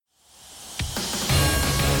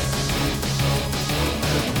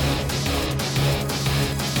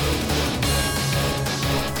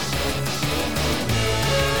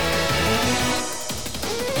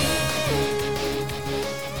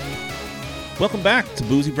Welcome back to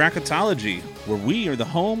Boozy Bracketology, where we are the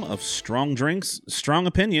home of strong drinks, strong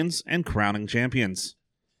opinions, and crowning champions.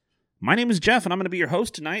 My name is Jeff, and I'm going to be your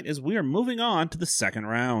host tonight as we are moving on to the second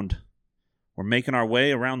round. We're making our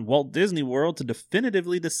way around Walt Disney World to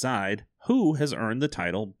definitively decide who has earned the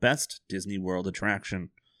title Best Disney World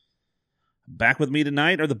Attraction. Back with me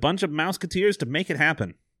tonight are the bunch of Mouseketeers to make it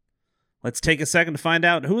happen. Let's take a second to find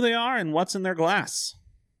out who they are and what's in their glass.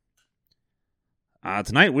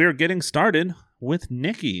 Tonight we're getting started with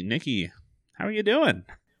Nikki. Nikki, how are you doing?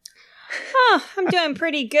 Oh, I'm doing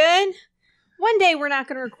pretty good. One day we're not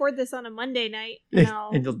going to record this on a Monday night, and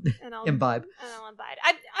I'll imbibe.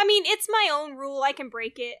 I mean, it's my own rule. I can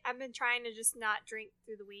break it. I've been trying to just not drink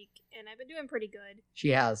through the week, and I've been doing pretty good. She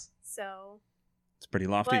has. So it's a pretty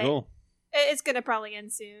lofty goal. It's going to probably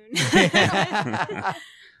end soon. But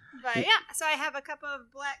yeah, so I have a cup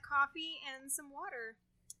of black coffee and some water.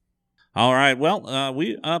 All right, well,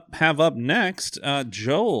 we have up next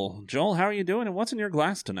Joel. Joel, how are you doing, and what's in your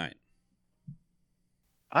glass tonight?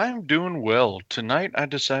 I'm doing well. Tonight I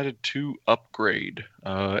decided to upgrade,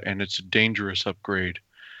 and it's a dangerous upgrade.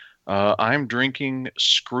 I'm drinking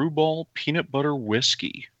Screwball Peanut Butter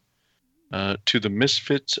Whiskey to the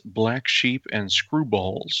Misfits, Black Sheep, and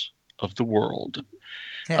Screwballs of the world.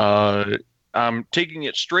 I'm taking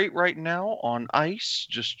it straight right now on ice,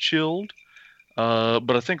 just chilled.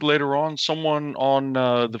 But I think later on, someone on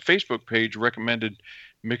the Facebook page recommended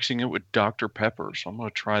mixing it with Dr. Pepper, so I'm going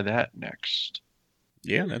to try that next.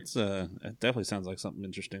 Yeah, that's it definitely sounds like something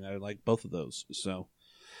interesting. I like both of those, so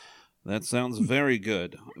that sounds very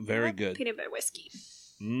good. Very good. Peanut butter whiskey.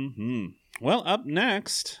 Mm-hmm. Well, up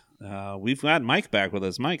next, we've got Mike back with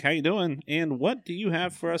us. Mike, how you doing? And what do you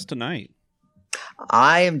have for us tonight?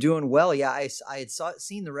 I am doing well. Yeah, I had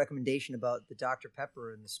seen the recommendation about the Dr.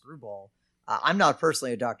 Pepper and the Screwball. I'm not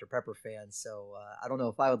personally a Dr. Pepper fan, so I don't know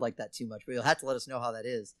if I would like that too much, but you'll have to let us know how that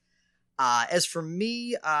is. As for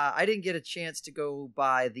me, I didn't get a chance to go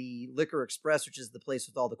by the Liquor Express, which is the place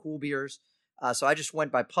with all the cool beers. So I just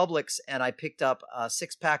went by Publix, and I picked up a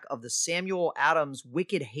 6-pack of the Samuel Adams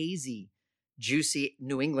Wicked Hazy Juicy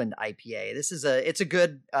New England IPA. It's a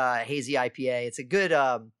good hazy IPA. It's a good,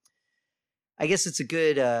 I guess it's a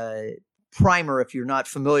good primer if you're not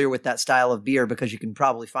familiar with that style of beer, because you can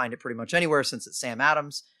probably find it pretty much anywhere since it's Sam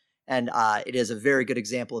Adams, and it is a very good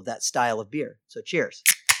example of that style of beer. So cheers.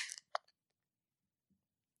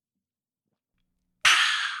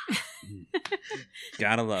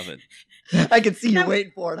 Gotta love it. I could see you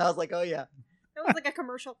waiting for it. I was like, oh yeah. That was like a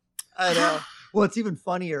commercial. I know. What's even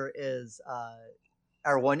funnier is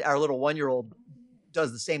our little 1-year-old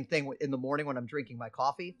does the same thing in the morning when I'm drinking my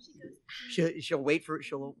coffee. She'll wait for it.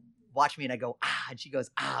 She'll watch me and I go, ah, and she goes,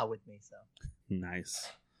 ah, with me. So nice.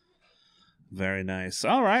 Very nice.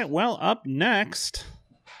 All right. Well, up next,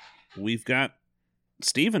 we've got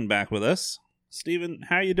Steven back with us. Steven,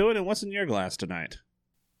 how are you doing, and what's in your glass tonight?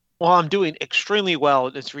 Well, I'm doing extremely well.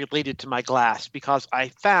 It's related to my glass because I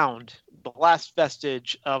found the last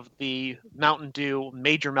vestige of the Mountain Dew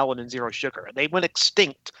Major Melon and Zero Sugar. They went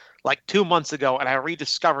extinct like 2 months ago, and I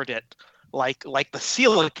rediscovered it like the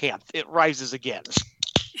coelacanth. It rises again.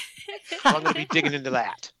 So I'm going to be digging into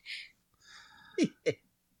that.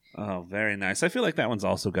 Oh, very nice. I feel like that one's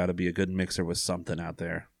also got to be a good mixer with something out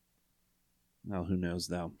there. Well, who knows,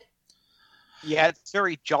 though? Yeah, it's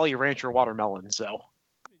very Jolly Rancher watermelon, so...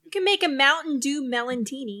 You can make a Mountain Dew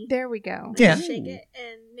Melantini. There we go. Yeah. Shake it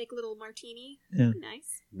and make a little martini. Yeah.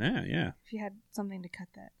 Nice. Yeah, yeah. If you had something to cut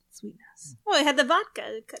that sweetness. Well, it had the vodka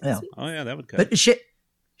to cut the sweetness. Oh, yeah, that would cut. But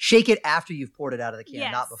shake it after you've poured it out of the can,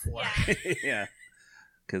 Yes, not before. yeah. Yeah,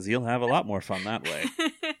 because you'll have a lot more fun that way.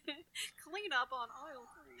 Clean up on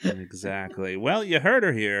oil. Exactly. Well, you heard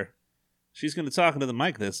her here. She's going to talk into the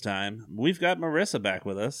mic this time. We've got Marissa back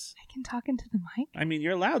with us. I can talk into the mic? I mean,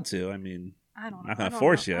 you're allowed to. I mean, I don't know. I'm not going to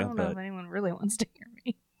force you. I don't know if anyone really wants to hear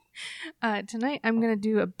me. Tonight, I'm going to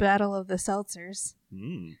do a battle of the seltzers.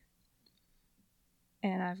 Mm.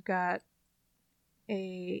 And I've got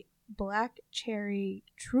a black cherry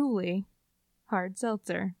Truly hard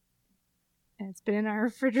seltzer. And it's been in our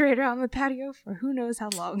refrigerator on the patio for who knows how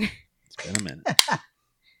long. It's been a minute.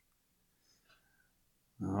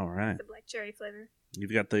 All right. The black cherry flavor.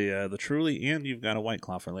 You've got the Truly, and you've got a White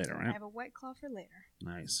Claw for later, I right? have a White Claw for later.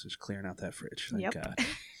 Nice. Just clearing out that fridge. Thank Yep. God.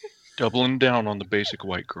 Doubling down on the basic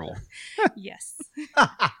white girl. Yes.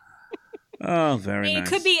 Oh, very It nice.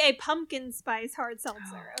 could be a pumpkin spice hard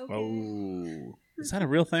seltzer. Okay. Oh. Is that a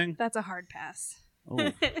real thing? That's a hard pass.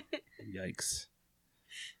 Oh, yikes.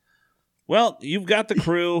 Well, you've got the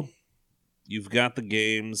crew. You've got the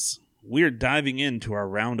games. We're diving into our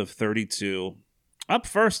round of 32. Up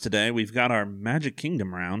first today, we've got our Magic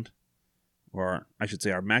Kingdom round. or I should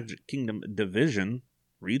say our Magic Kingdom division,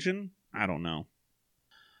 region? I don't know.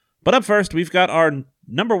 But up first, we've got our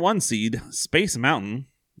number 1 seed, Space Mountain,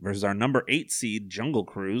 versus our number 8 seed, Jungle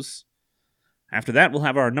Cruise. After that, we'll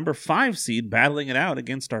have our number 5 seed battling it out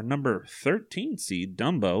against our number 13 seed,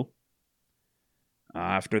 Dumbo.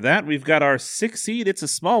 After that, we've got our 6 seed, It's a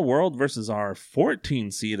Small World, versus our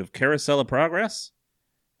 14 seed of Carousel of Progress.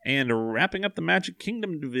 And wrapping up the Magic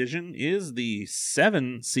Kingdom division is the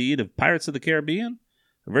 7 seed of Pirates of the Caribbean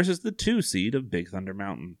versus the 2 seed of Big Thunder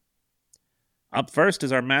Mountain. Up first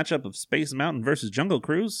is our matchup of Space Mountain versus Jungle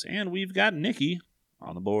Cruise, and we've got Nikki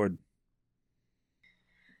on the board.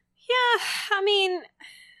 Yeah, I mean,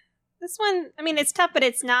 this one, I mean, it's tough, but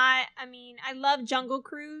it's not. I mean, I love Jungle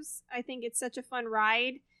Cruise. I think it's such a fun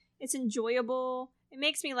ride. It's enjoyable. It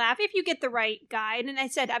makes me laugh if you get the right guide. And I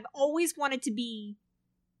said, I've always wanted to be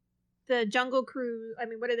the Jungle Cruise. I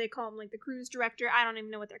mean, what do they call them? Like the cruise director? I don't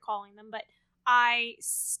even know what they're calling them, but I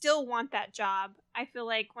still want that job. I feel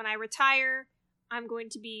like when I retire, I'm going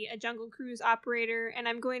to be a Jungle Cruise operator, and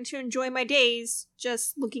I'm going to enjoy my days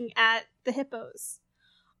just looking at the hippos.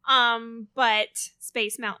 But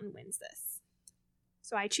Space Mountain wins this.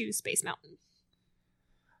 So I choose Space Mountain.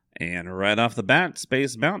 And right off the bat,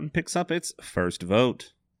 Space Mountain picks up its first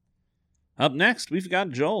vote. Up next, we've got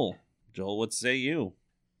Joel. Joel, what say you?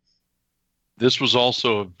 This was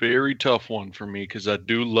also a very tough one for me because I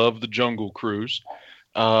do love the Jungle Cruise.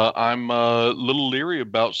 I'm a little leery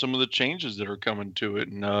about some of the changes that are coming to it,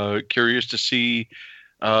 and curious to see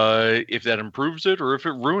if that improves it or if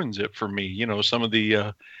it ruins it for me. You know, some of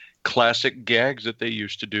the classic gags that they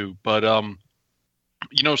used to do. But,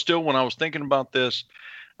 you know, still, when I was thinking about this,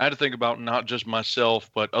 I had to think about not just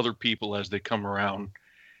myself, but other people as they come around.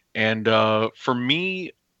 And for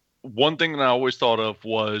me, one thing that I always thought of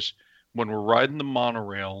was when we're riding the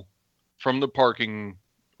monorail from the parking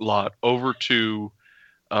lot over to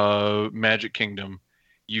Magic Kingdom,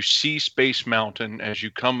 you see Space Mountain as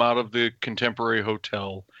you come out of the Contemporary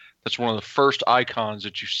Hotel. That's one of the first icons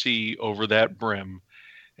that you see over that brim.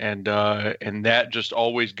 And that just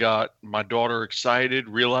always got my daughter excited,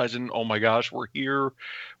 realizing, oh my gosh, we're here,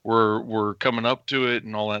 we're coming up to it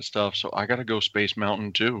and all that stuff. So I got to go Space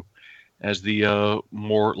Mountain too, as the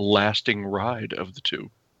more lasting ride of the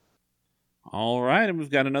two. All right, and we've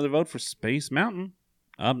got another vote for Space Mountain.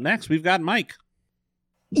 Up next, we've got Mike.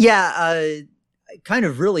 Yeah, I kind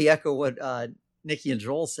of really echo what Nikki and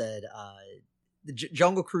Joel said. The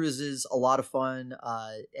Jungle Cruise is a lot of fun,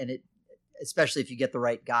 and it, especially if you get the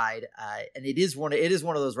right guide. And it is one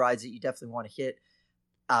of those rides that you definitely want to hit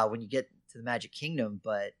when you get to the Magic Kingdom.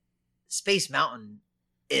 But Space Mountain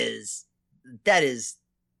is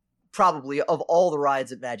probably, of all the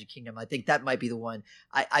rides at Magic Kingdom, I think that might be the one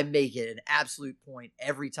I make it an absolute point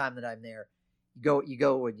every time that I'm there. You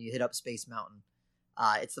go and you hit up Space Mountain.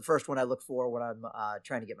 It's the first one I look for when I'm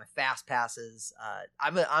trying to get my fast passes.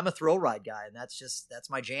 I'm a thrill ride guy, and that's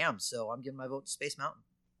my jam. So I'm giving my vote to Space Mountain.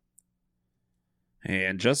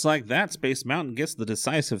 And just like that, Space Mountain gets the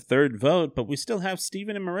decisive third vote, but we still have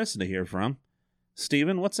Steven and Marissa to hear from.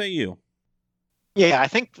 Steven, what say you? Yeah, I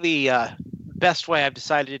think the best way I've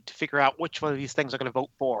decided to figure out which one of these things I'm going to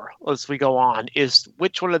vote for as we go on is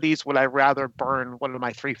which one of these would I rather burn one of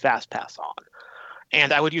my 3 Fast Pass on.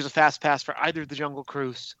 And I would use a Fast Pass for either the Jungle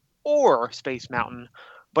Cruise or Space Mountain.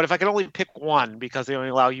 But if I could only pick one, because they only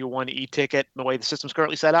allow you one e-ticket the way the system's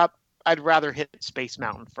currently set up, I'd rather hit Space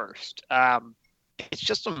Mountain first. It's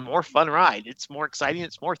just a more fun ride. It's more exciting.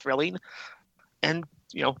 It's more thrilling. And,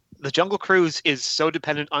 you know, the Jungle Cruise is so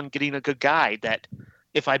dependent on getting a good guide that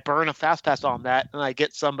if I burn a Fast Pass on that and I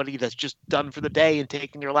get somebody that's just done for the day and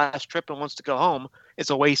taking their last trip and wants to go home,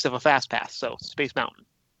 it's a waste of a Fast Pass. So Space Mountain.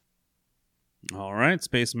 All right,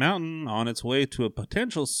 Space Mountain on its way to a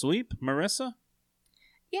potential sweep. Marissa?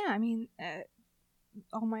 Yeah, I mean,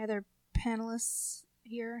 all my other panelists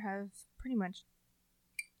here have pretty much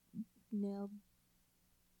nailed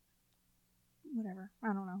whatever.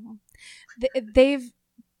 I don't know. They've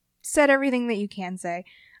said everything that you can say.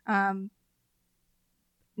 Now,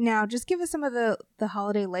 just give us some of the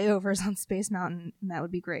holiday layovers on Space Mountain, and that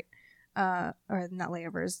would be great. Or not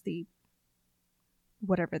layovers, the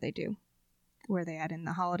whatever they do, where they add in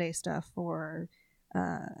the holiday stuff, or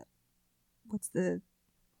what's the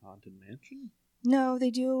Haunted Mansion? No, they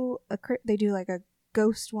do like a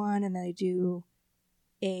ghost one, and then they do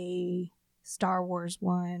a Star Wars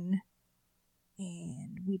one,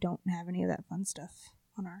 and we don't have any of that fun stuff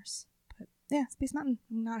on ours. But yeah, Space Mountain.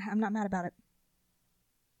 I'm not mad about it.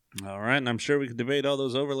 All right, and I'm sure we could debate all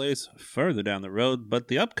those overlays further down the road, but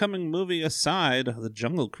the upcoming movie aside, the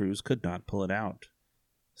Jungle Cruise could not pull it out.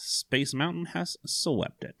 Space Mountain has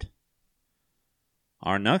swept it.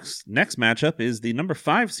 Our next matchup is the number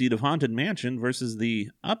 5 seed of Haunted Mansion versus the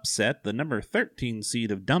upset, the number 13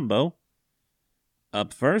 seed of Dumbo.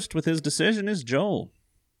 Up first with his decision is Joel.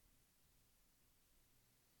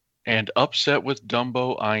 And upset with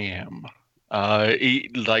Dumbo I am.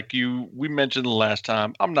 We mentioned the last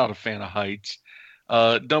time, I'm not a fan of heights.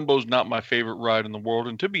 Dumbo's not my favorite ride in the world.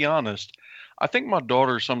 And to be honest, I think my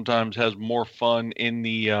daughter sometimes has more fun in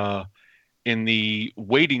the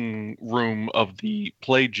waiting room of the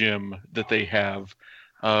play gym that they have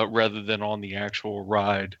rather than on the actual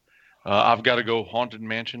ride. I've got to go Haunted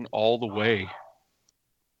Mansion all the way.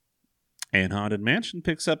 And Haunted Mansion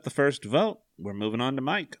picks up the first vote. We're moving on to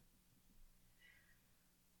Mike.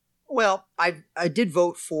 Well, I did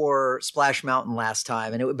vote for Splash Mountain last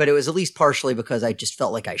time, but it was at least partially because I just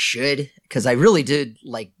felt like I should, because I really do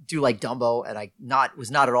like Dumbo, and I was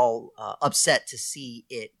not at all upset to see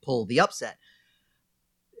it pull the upset.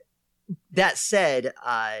 That said,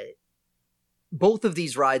 both of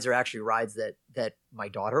these rides are actually rides that my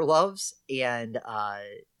daughter loves, and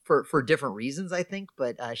for different reasons, I think.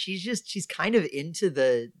 But she's kind of into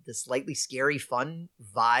the slightly scary, fun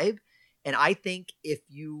vibe, and I think if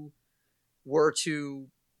you were to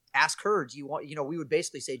ask her, do you want, we would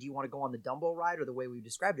basically say, do you want to go on the Dumbo ride, or the way we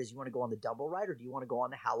described it is, you want to go on the Dumbo ride, or do you want to go on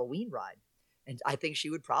the Halloween ride? And I think she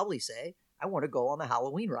would probably say, I want to go on the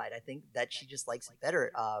Halloween ride. I think that she just likes it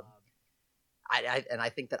better. I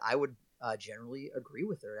think that I would generally agree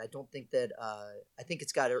with her. I don't think that I think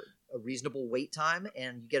it's got a reasonable wait time,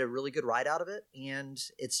 and you get a really good ride out of it. And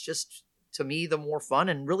it's just, to me, the more fun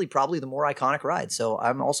and really probably the more iconic ride. So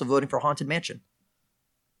I'm also voting for Haunted Mansion.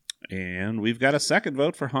 And we've got a second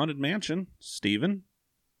vote for Haunted Mansion. Steven?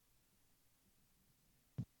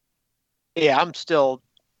 Yeah, I'm still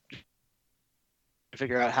to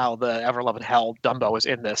figure out how the ever-loving hell Dumbo is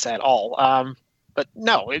in this at all. But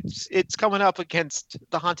no, it's coming up against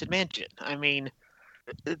the Haunted Mansion. I mean,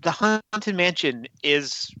 the Haunted Mansion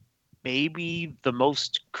is maybe the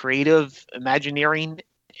most creative Imagineering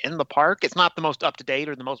in the park. It's not the most up-to-date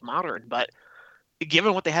or the most modern, but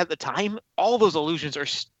given what they had at the time, all those illusions are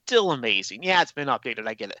still amazing. Yeah, it's been updated,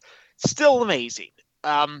 I get it. Still amazing.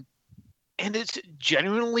 And it's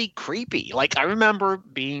genuinely creepy. Like, I remember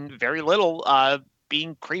being very little,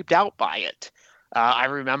 being creeped out by it. I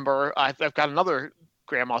remember I've got another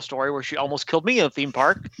grandma story where she almost killed me in a theme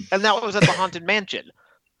park, and that was at the Haunted Mansion.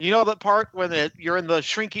 You know that part when you're in the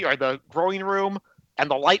shrinking or the growing room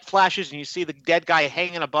and the light flashes and you see the dead guy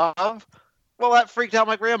hanging above? Well, that freaked out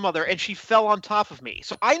my grandmother, and she fell on top of me.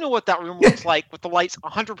 So I know what that room looks like with the lights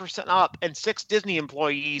 100% up and 6 Disney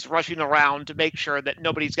employees rushing around to make sure that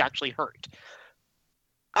nobody's actually hurt.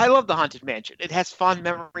 I love the Haunted Mansion. It has fond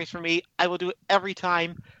memories for me. I will do it every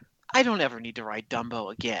time. I don't ever need to ride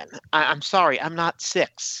Dumbo again. I'm sorry, I'm not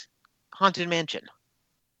 6. Haunted Mansion.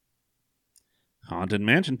 Haunted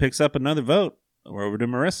Mansion picks up another vote. We're over to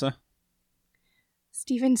Marissa.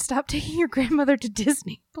 Steven, stop taking your grandmother to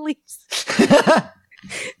Disney, please.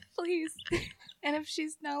 Please. And if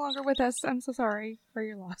she's no longer with us, I'm so sorry for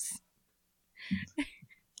your loss.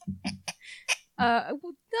 I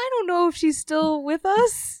don't know if she's still with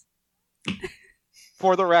us.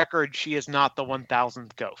 For the record, she is not the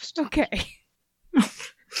 1000th ghost. Okay.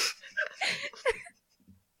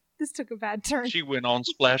 This took a bad turn. She went on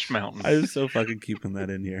Splash Mountain. I was so fucking keeping that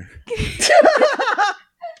in here.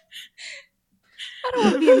 I don't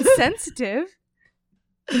want to be insensitive.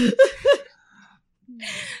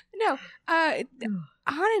 No,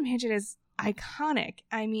 Haunted Mansion is iconic.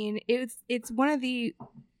 I mean, it's one of the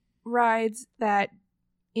rides that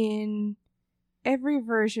in every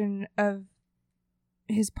version of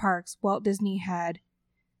his parks, Walt Disney had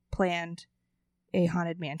planned a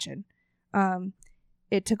Haunted Mansion.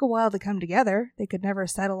 It took a while to come together. They could never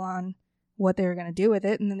settle on what they were going to do with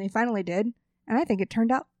it, and then they finally did, and I think it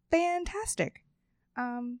turned out fantastic.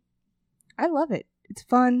 I love it. It's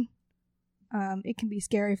fun. It can be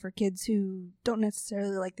scary for kids who don't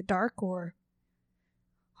necessarily like the dark or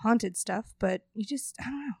haunted stuff, but I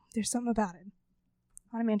don't know. There's something about it.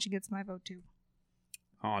 Haunted Mansion gets my vote too.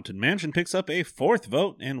 Haunted Mansion picks up a 4th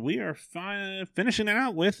vote, and we are finishing it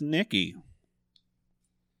out with Nikki.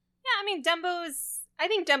 Yeah, I mean, I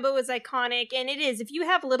think Dumbo is iconic, and it is. If you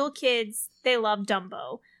have little kids, they love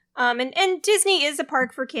Dumbo. And Disney is a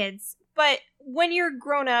park for kids, but when you're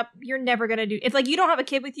grown up, you're never going to do, if like you don't have a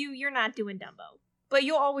kid with you, you're not doing Dumbo, but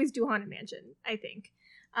you'll always do Haunted Mansion, I think.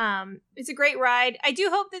 It's a great ride. I do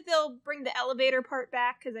hope that they'll bring the elevator part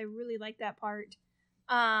back, because I really like that part.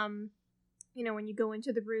 When you go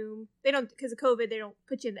into the room, they don't, because of COVID, they don't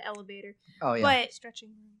put you in the elevator. Oh yeah, but Stretching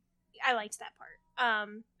room. I liked that part.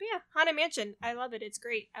 But yeah, Haunted Mansion, I love it. It's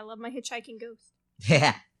great. I love my hitchhiking ghost.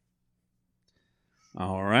 Yeah.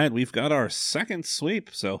 All right, we've got our second sweep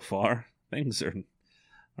so far. Things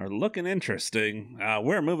are looking interesting.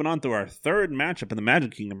 We're moving on to our third matchup in the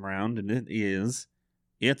Magic Kingdom round, and it is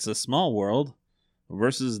It's a Small World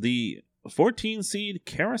versus the 14 seed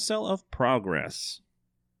Carousel of Progress.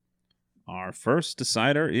 Our first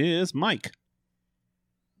decider is Mike.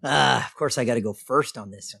 Of course, I got to go first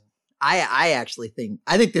on this one. I actually think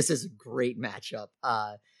this is a great matchup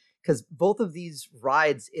because both of these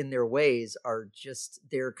rides in their ways are just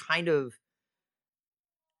they're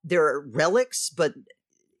relics, but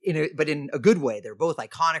in a good way. They're both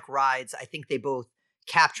iconic rides. I think they both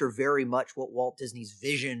capture very much what Walt Disney's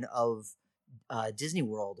vision of Disney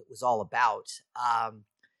World was all about.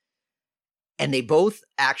 And they both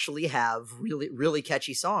actually have really, really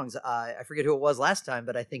catchy songs. I forget who it was last time,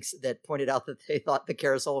 but I think that pointed out that they thought the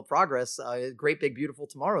Carousel of Progress, Great Big Beautiful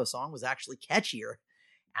Tomorrow song, was actually catchier.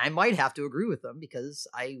 I might have to agree with them because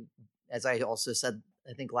as I also said,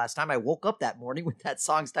 I think last time, I woke up that morning with that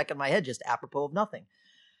song stuck in my head, just apropos of nothing.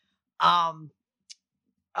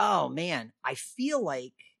 Oh man, I feel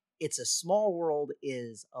like It's a Small World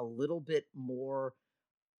is a little bit more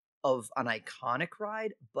of an iconic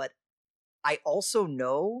ride, but I also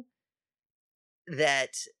know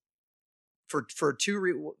that for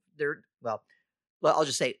I'll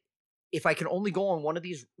just say, if I can only go on one of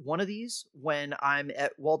these when I'm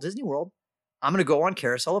at Walt Disney World, I'm going to go on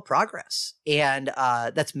Carousel of Progress. And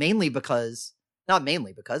that's not mainly because,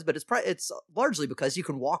 but it's largely because you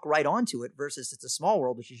can walk right onto it versus It's a Small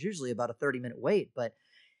World, which is usually about a 30-minute wait. But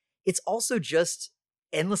it's also just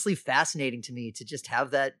endlessly fascinating to me to just have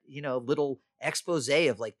that, little expose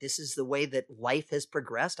of like, this is the way that life has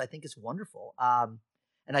progressed. I think it's wonderful.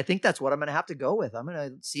 And I think that's what I'm going to have to go with. I'm going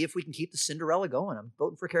to see if we can keep the Cinderella going. I'm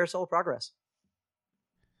voting for Carousel of Progress.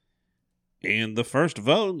 And the first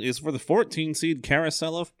vote is for the 14 seed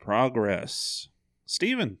Carousel of Progress.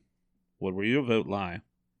 Steven, what will your vote lie?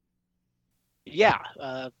 Yeah,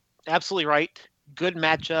 absolutely right. Good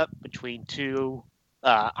matchup between two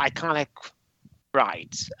iconic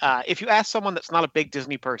rides. If you ask someone that's not a big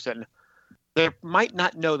Disney person, they might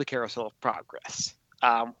not know the Carousel of Progress.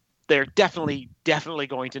 They're definitely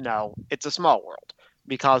going to know It's a Small World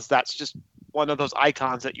because that's just one of those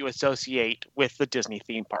icons that you associate with the Disney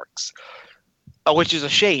theme parks. Which is a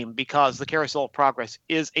shame because the Carousel of Progress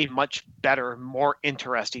is a much better, more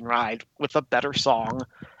interesting ride with a better song,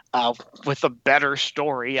 with a better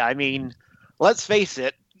story. I mean, let's face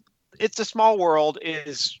it, It's a Small World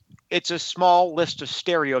it's a small list of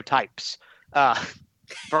stereotypes.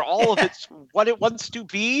 For all of what it wants to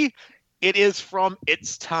be, it is from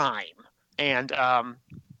its time. And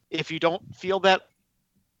if you don't feel that,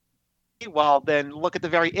 well, then look at the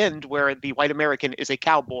very end where the white American is a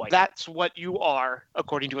cowboy. That's what you are,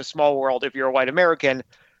 according to A Small World, if you're a white American.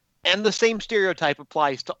 And the same stereotype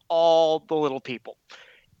applies to all the little people.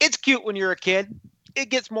 It's cute when you're a kid. It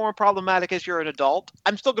gets more problematic as you're an adult.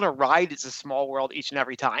 I'm still going to ride It's a Small World each and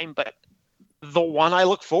every time, but the one I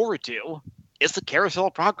look forward to is the Carousel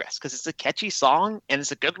of Progress because it's a catchy song and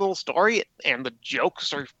it's a good little story and the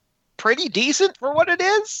jokes are pretty decent for what it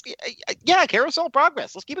is. Yeah, Carousel of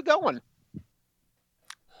Progress. Let's keep it going.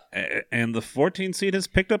 And the 14 seed has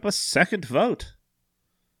picked up a second vote.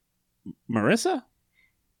 Marissa?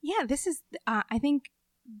 Yeah, this is, I think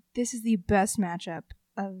this is the best matchup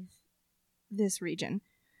of this region.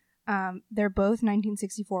 They're both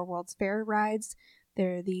 1964 World's Fair rides.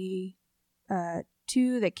 They're the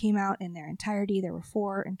two that came out in their entirety. There were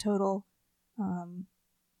 4 in total.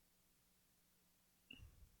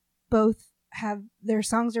 Both have, their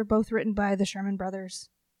songs are both written by the Sherman Brothers.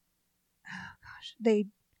 Oh gosh,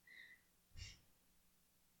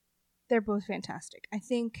 they're both fantastic. I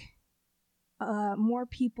think more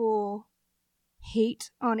people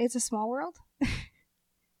hate on It's a Small World.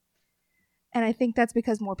 And I think that's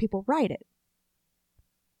because more people ride it.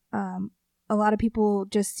 A lot of people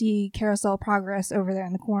just see Carousel of Progress over there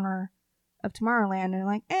in the corner of Tomorrowland and are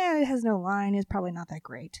like, it has no line. It's probably not that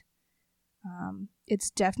great. It's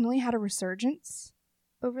definitely had a resurgence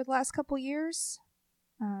over the last couple years.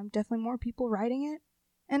 Definitely more people riding it.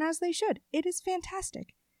 And as they should. It is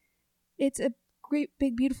fantastic. It's a Great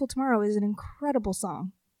Big Beautiful Tomorrow is an incredible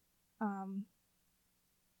song.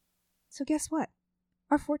 So guess what?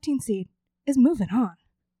 Our 14 seed is moving on.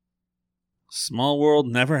 Small World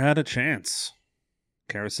never had a chance.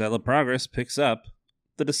 Carousel of Progress picks up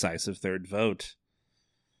the decisive third vote.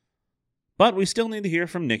 But we still need to hear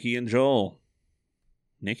from Nikki and Joel.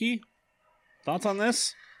 Nikki, thoughts on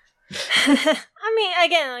this? I mean,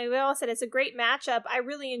 again, like we all said, it's a great matchup. I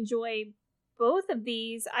really enjoy both of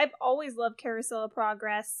these. I've always loved Carousel of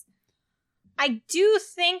Progress. I do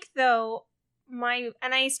think, though, and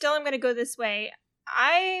I still am going to go this way.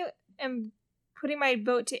 I am putting my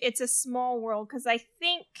vote to It's a Small World because I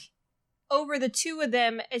think over the two of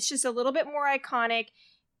them, it's just a little bit more iconic.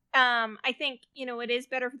 I think, it is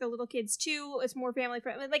better for the little kids too. It's more family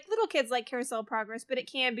friendly. Like, little kids like Carousel of Progress, but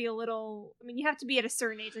it can be a little, you have to be at a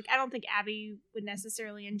certain age. Like, I don't think Abby would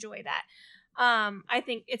necessarily enjoy that. I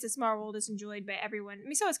think It's a Small World is enjoyed by everyone.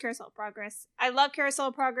 So is Carousel of Progress. I love Carousel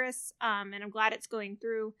of Progress, and I'm glad it's going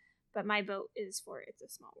through, but my vote is for It's a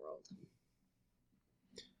Small World.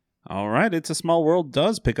 All right, It's a Small World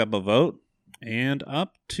does pick up a vote, and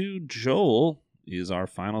up to Joel is our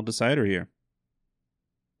final decider here.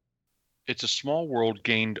 It's a Small World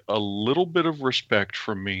gained a little bit of respect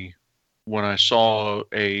from me when I saw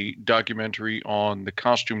a documentary on the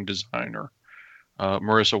costume designer.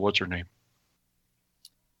 Marissa, what's her name?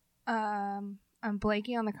 I'm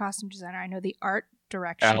blanking on the costume designer. I know the art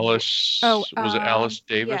direction. Alice. Was it Alice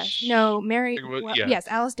Davis? Yes. No, Mary. Yeah. Yes,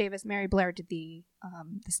 Alice Davis. Mary Blair did the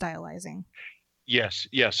stylizing. Yes,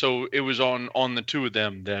 yeah. So it was on the two of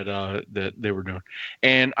them that they were doing,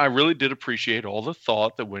 and I really did appreciate all the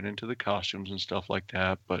thought that went into the costumes and stuff like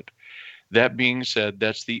that. But that being said,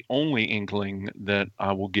 that's the only inkling that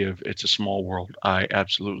I will give It's a Small World. I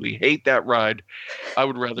absolutely hate that ride. I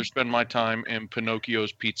would rather spend my time in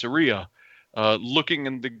Pinocchio's Pizzeria, looking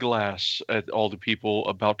in the glass at all the people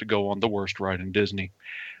about to go on the worst ride in Disney.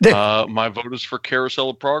 My vote is for Carousel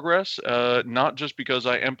of Progress, not just because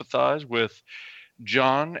I empathize with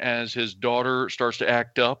John as his daughter starts to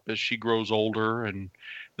act up as she grows older and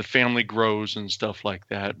the family grows and stuff like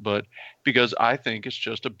that, but because I think it's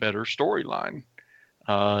just a better storyline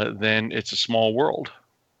than It's a Small World.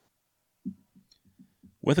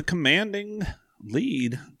 With a commanding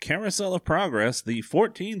lead, Carousel of Progress, the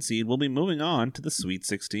 14 seed, will be moving on to the Sweet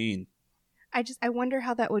 16. I wonder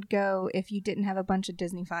how that would go if you didn't have a bunch of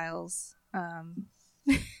Disney files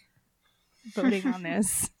voting on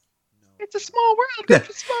this. It's a small world. It's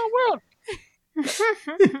a small world.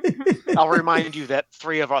 I'll remind you that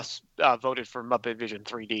 3 of us voted for Muppet Vision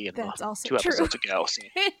 3D in That's also 2 true. episodes ago.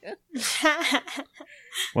 So.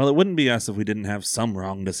 Well, it wouldn't be us if we didn't have some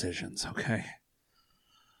wrong decisions, okay?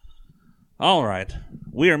 All right.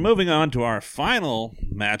 We are moving on to our final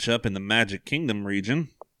matchup in the Magic Kingdom region.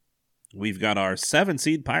 We've got our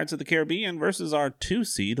 7-seed Pirates of the Caribbean versus our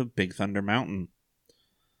 2-seed of Big Thunder Mountain.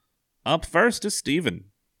 Up first is Steven.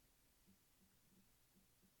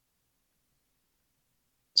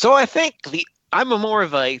 So I think I'm a more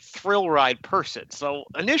of a thrill ride person. So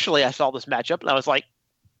initially I saw this matchup and I was like,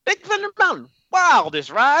 Big Thunder Mountain, wildest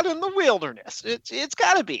ride in the wilderness. It's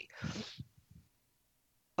got to be.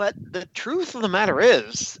 But the truth of the matter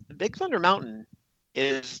is, Big Thunder Mountain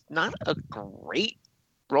is not a great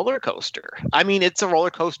roller coaster. I mean, it's a roller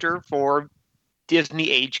coaster for Disney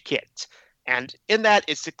age kids. And in that,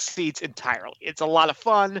 it succeeds entirely. It's a lot of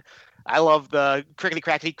fun. I love the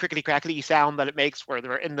crickety-crackety sound that it makes where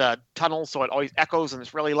they're in the tunnel, so it always echoes and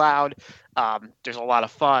it's really loud. There's a lot of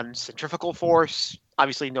fun. Centrifugal force,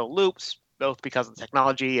 obviously no loops, both because of the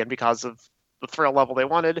technology and because of the thrill level they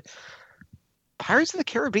wanted. Pirates of the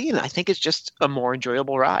Caribbean, I think, is just a more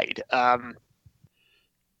enjoyable ride.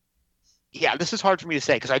 Yeah, this is hard for me to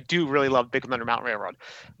say because I do really love Big Thunder Mountain Railroad.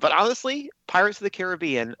 But honestly, Pirates of the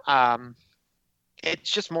Caribbean,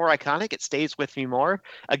 it's just more iconic. It stays with me more.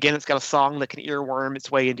 Again, it's got a song that can earworm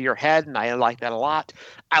its way into your head, and I like that a lot.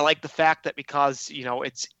 I like the fact that because,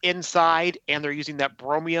 it's inside and they're using that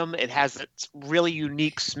bromium, it has its really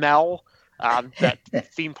unique smell, that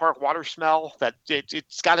theme park water smell, that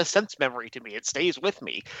it's got a sense memory to me. It stays with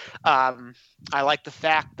me. I like the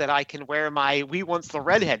fact that I can wear my We Once the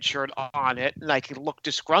Redhead shirt on it, and I can look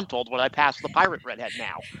disgruntled when I pass the pirate redhead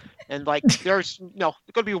now. And there's going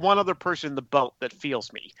to be one other person in the boat that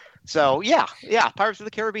feels me. So yeah, Pirates of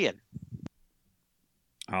the Caribbean.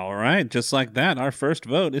 All right, just like that, our first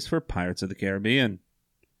vote is for Pirates of the Caribbean.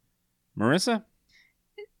 Marissa?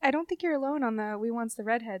 I don't think you're alone on the We Once the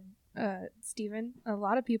Redhead, Steven. A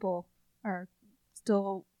lot of people are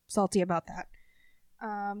still salty about that.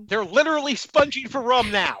 They're literally sponging for rum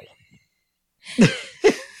now.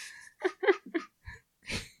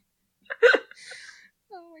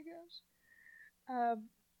 Oh my gosh.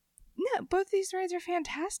 No, both these rides are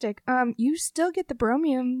fantastic. You still get the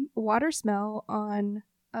bromium water smell on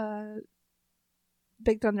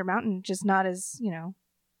Big Thunder Mountain, just not as,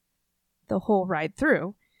 the whole ride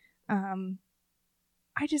through.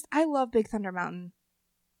 I love Big Thunder Mountain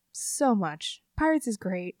so much. Pirates is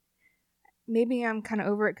great. Maybe I'm kind of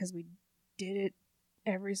over it because we did it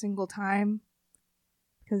every single time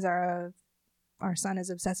because our son is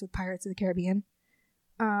obsessed with Pirates of the Caribbean.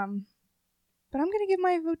 But I'm going to give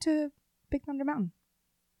my vote to Big Thunder Mountain.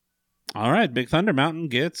 All right, Big Thunder Mountain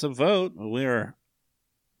gets a vote. We're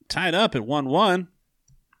tied up at 1-1.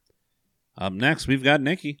 Up next, we've got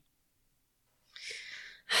Nikki.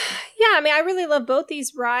 Yeah, I mean, I really love both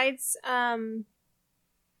these rides.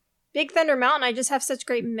 Big Thunder Mountain, I just have such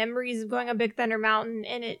great memories of going on Big Thunder Mountain,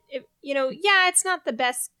 and it it's not the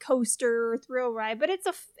best coaster or thrill ride, but it's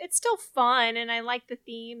still fun, and I like the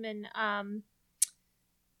theme, and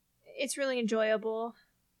it's really enjoyable.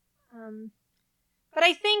 But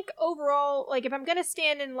I think overall, like, if I'm gonna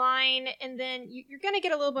stand in line, and then you're gonna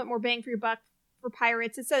get a little bit more bang for your buck for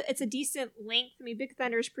Pirates. It's a decent length. I mean, Big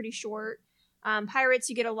Thunder is pretty short. Pirates,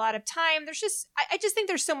 you get a lot of time. I just think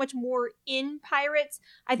there's so much more in Pirates.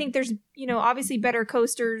 I think there's, obviously better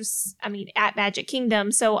coasters, at Magic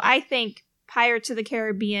Kingdom. So I think Pirates of the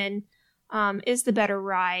Caribbean is the better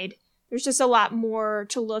ride. There's just a lot more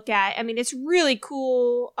to look at. I mean, it's really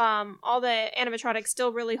cool. All the animatronics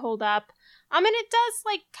still really hold up. And it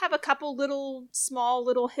does have a couple small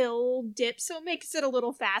little hill dips, so it makes it a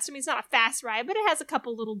little fast. I mean, it's not a fast ride, but it has a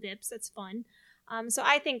couple little dips. That's fun. So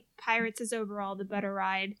I think Pirates is overall the better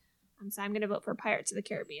ride. So I'm going to vote for Pirates of the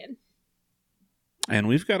Caribbean. And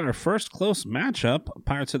we've got our first close matchup.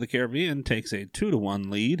 Pirates of the Caribbean takes a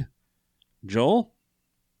 2-1 lead. Joel?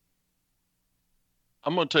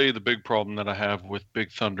 I'm going to tell you the big problem that I have with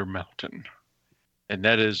Big Thunder Mountain, and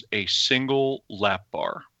that is a single lap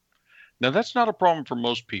bar. Now, that's not a problem for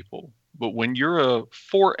most people, but when you're a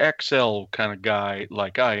 4XL kind of guy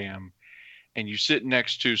like I am, and you sit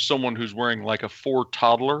next to someone who's wearing like a 4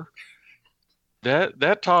 toddler,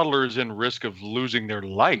 that toddler is in risk of losing their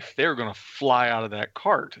life. They're going to fly out of that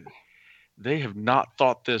cart. They have not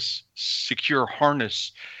thought this secure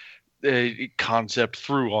harness concept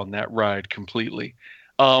through on that ride completely.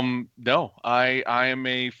 No, I am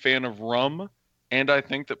a fan of rum, and I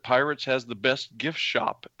think that Pirates has the best gift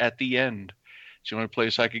shop at the end. It's the only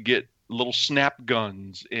place I could get little snap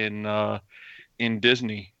guns in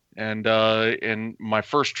Disney. And my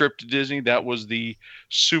first trip to Disney, that was the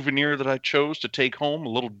souvenir that I chose to take home, a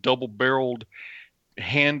little double-barreled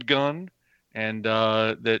handgun, and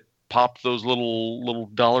that popped those little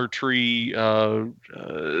Dollar Tree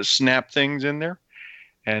snap things in there.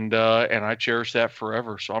 And I cherish that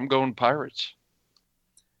forever. So I'm going Pirates.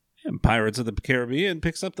 And Pirates of the Caribbean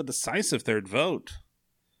picks up the decisive third vote.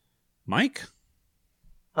 Mike?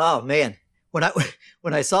 Oh, man.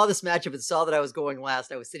 When I saw this matchup and saw that I was going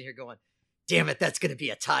last, I was sitting here going, damn it, that's going to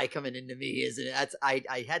be a tie coming into me, isn't it?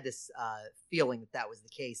 I had this feeling that was the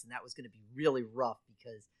case, and that was going to be really rough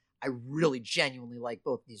because I really genuinely like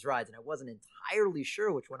both of these rides, and I wasn't entirely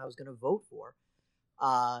sure which one I was going to vote for.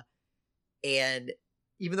 And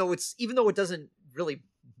even though it doesn't really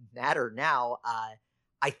matter now,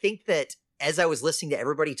 I think that as I was listening to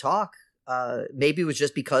everybody talk, maybe it was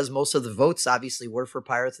just because most of the votes obviously were for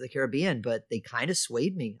Pirates of the Caribbean, but they kind of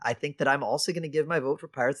swayed me. I think that I'm also going to give my vote for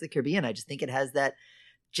Pirates of the Caribbean. I just think it has that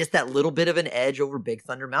little bit of an edge over Big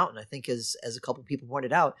Thunder Mountain. I think as a couple people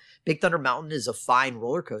pointed out, Big Thunder Mountain is a fine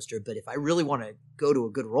roller coaster, but if I really want to go to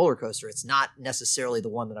a good roller coaster, it's not necessarily the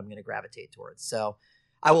one that I'm going to gravitate towards. So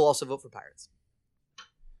I will also vote for Pirates.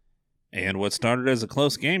 And what started as a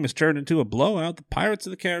close game has turned into a blowout. The Pirates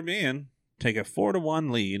of the Caribbean take a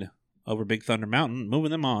 4-1 lead over Big Thunder Mountain,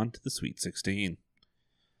 moving them on to the Sweet 16.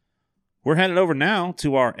 We're headed over now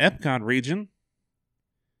to our Epcot region,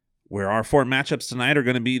 where our 4 matchups tonight are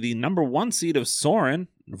going to be the number 1 seed of Soarin'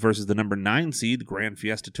 versus the number 9 seed Grand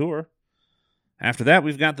Fiesta Tour. After that,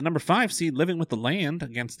 we've got the number 5 seed Living with the Land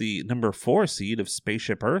against the number 4 seed of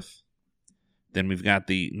Spaceship Earth. Then we've got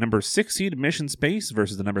the number 6 seed Mission Space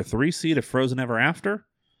versus the number 3 seed of Frozen Ever After.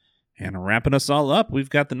 And wrapping us all up, we've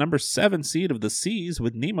got the number 7 seed of The Seas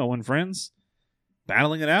with Nemo and Friends,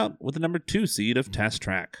 battling it out with the number 2 seed of Test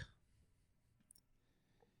Track.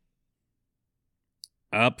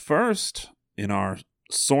 Up first in our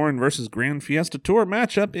Soarin' versus Grand Fiesta Tour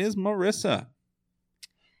matchup is Marissa.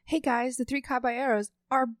 Hey guys, the 3 Caballeros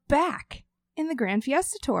are back in the Grand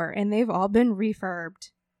Fiesta Tour, and they've all been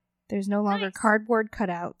refurbed. There's no longer cardboard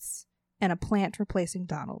cutouts and a plant replacing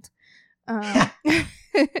Donald.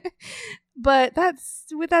 But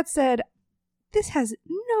with that said, this has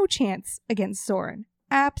no chance against Soarin'.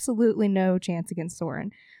 Absolutely no chance against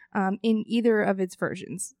Soarin' in either of its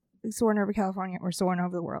versions, Soarin' over California or Soarin'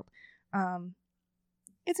 over the world.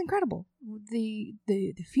 It's incredible. The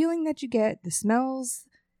feeling that you get, the smells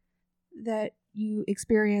that you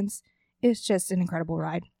experience, it's just an incredible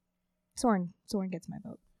ride. Soarin' gets my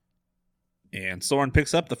vote. And Soarin'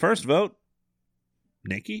 picks up the first vote.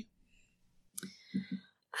 Nikki?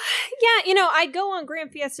 Yeah, I go on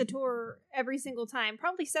Grand Fiesta Tour every single time,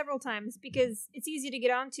 probably several times, because it's easy to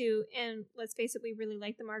get onto, and let's face it, we really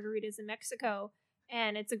like the margaritas in Mexico,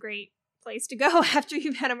 and it's a great place to go after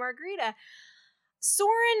you've had a margarita.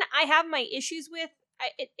 Soarin', I have my issues with.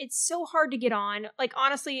 It's so hard to get on. Like,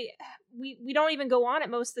 honestly, we don't even go on it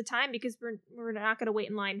most of the time because we're not going to wait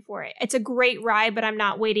in line for it. It's a great ride, but I'm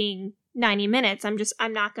not waiting 90 minutes.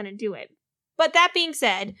 I'm not going to do it. But that being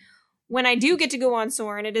said, when I do get to go on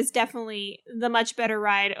Soarin', it is definitely the much better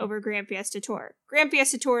ride over Grand Fiesta Tour. Grand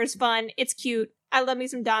Fiesta Tour is fun. It's cute. I love me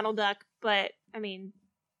some Donald Duck, but, I mean,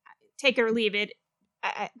 take it or leave it.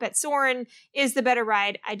 But Soarin' is the better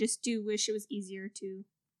ride. I just do wish it was easier to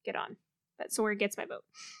get on. But Soarin' gets my vote.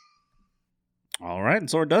 All right, and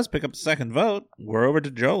Soarin' does pick up the second vote. We're over to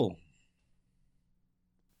Joel.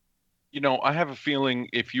 I have a feeling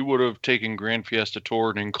if you would have taken Grand Fiesta Tour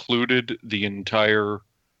and included the entire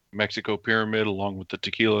Mexico Pyramid along with the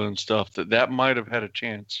tequila and stuff, that might have had a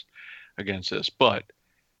chance against this. But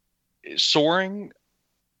soaring,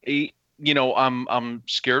 I'm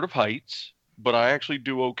scared of heights, but I actually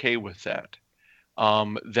do okay with that.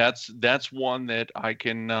 That's one that I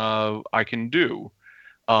can do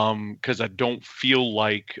because I don't feel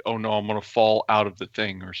like, oh no, I'm gonna fall out of the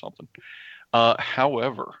thing or something.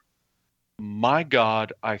 However, my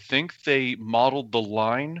God, I think they modeled the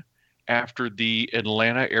line after the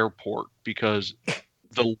Atlanta airport, because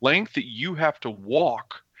the length that you have to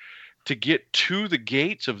walk to get to the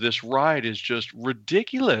gates of this ride is just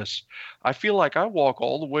ridiculous. I feel like I walk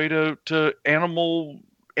all the way to Animal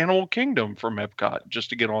Kingdom from Epcot just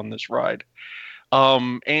to get on this ride.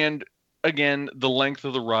 And again, the length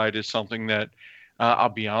of the ride is something that I'll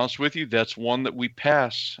be honest with you, that's one that we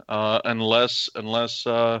pass unless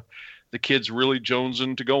the kid's really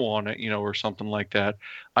jonesing to go on it, or something like that.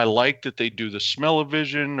 I like that they do the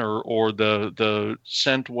smell-o-vision or the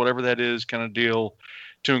scent, whatever that is, kind of deal.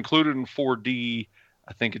 To include it in 4D,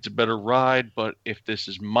 I think it's a better ride, but if this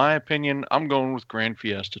is my opinion, I'm going with Grand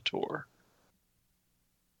Fiesta Tour.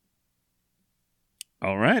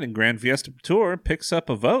 All right, and Grand Fiesta Tour picks up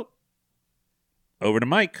a vote. Over to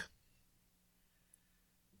Mike.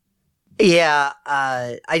 Yeah,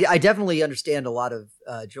 I definitely understand a lot of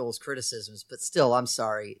Joel's criticisms, but still, I'm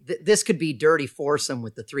sorry. This could be dirty foursome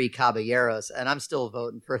with the three caballeros, and I'm still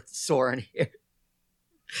voting for Soarin' here.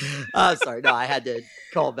 Sorry, no, I had to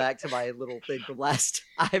call back to my little thing from last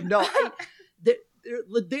time. No,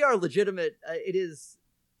 they are legitimate. It is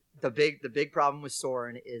the big problem with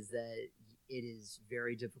Soarin' is that it is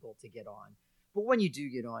very difficult to get on. But when you do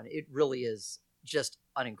get on, it really is just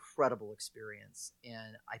an incredible experience,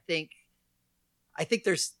 and I think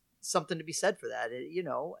there's something to be said for that,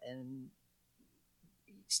 and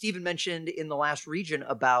Steven mentioned in the last region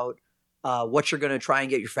about what you're going to try and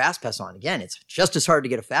get your fast pass on. Again, it's just as hard to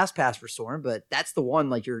get a fast pass for Soarin', but that's the one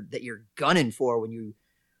that you're gunning for when you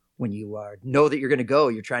know that you're going to go.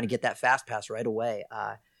 You're trying to get that fast pass right away.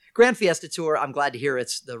 Grand Fiesta Tour, I'm glad to hear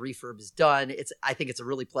the refurb is done. I think it's a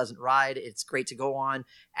really pleasant ride. It's great to go on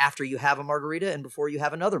after you have a margarita and before you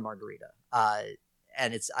have another margarita.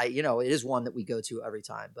 And it is one that we go to every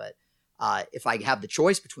time. But if I have the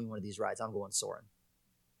choice between one of these rides, I'm going Soarin'.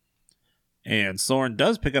 And Soarin'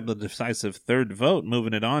 does pick up the decisive third vote,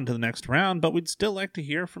 moving it on to the next round, but we'd still like to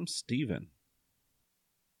hear from Steven.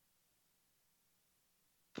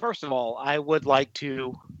 First of all, I would like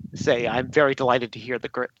to say I'm very delighted to hear the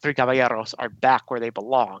Three Caballeros are back where they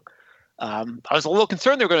belong. I was a little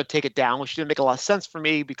concerned they were going to take it down, which didn't make a lot of sense for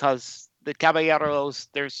me because the Caballeros,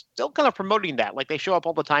 they're still kind of promoting that. Like, they show up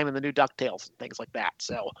all the time in the new DuckTales and things like that.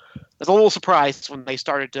 So I was a little surprised when they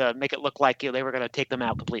started to make it look like they were going to take them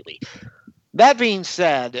out completely. That being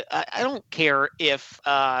said, I don't care if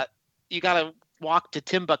you got to walk to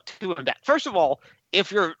Timbuktu and back. First of all,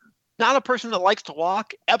 if you're not a person that likes to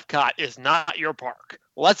walk, Epcot is not your park.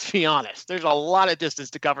 Let's be honest. There's a lot of distance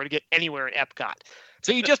to cover to get anywhere in Epcot.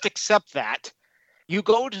 So you just accept that. You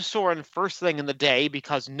go to Soarin' first thing in the day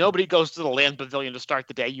because nobody goes to the Land Pavilion to start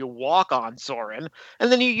the day. You walk on Soarin',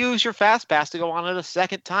 and then you use your Fast Pass to go on it a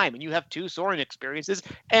second time, and you have two Soarin' experiences,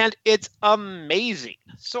 and it's amazing.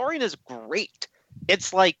 Soarin' is great.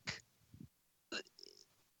 It's like...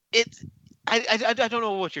 I don't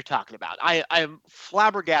know what you're talking about. I'm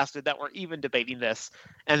flabbergasted that we're even debating this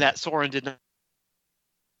and that Soarin' did not.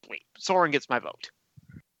 Wait, Soarin' gets my vote.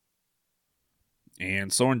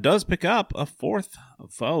 And Soarin' does pick up a fourth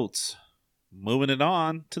vote, moving it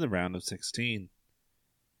on to the round of 16.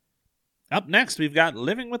 Up next, we've got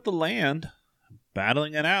Living with the Land,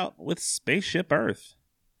 battling it out with Spaceship Earth.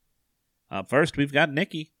 Up first, we've got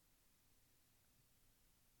Nikki.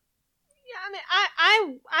 Yeah,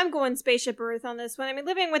 I'm going Spaceship Earth on this one. I mean,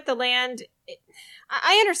 Living with the Land,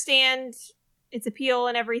 I understand its appeal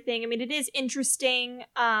and everything. I mean, it is interesting,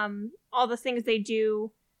 all the things they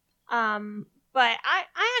do. But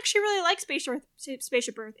I actually really like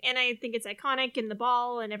Spaceship Earth, and I think it's iconic in the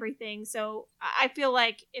ball and everything. So I feel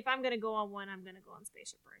like if I'm going to go on one, I'm going to go on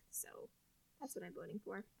Spaceship Earth. So that's what I'm voting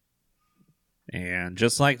for. And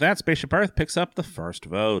just like that, Spaceship Earth picks up the first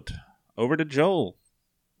vote. Over to Joel.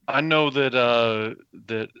 I know that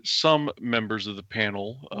that some members of the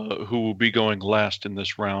panel who will be going last in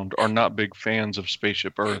this round are not big fans of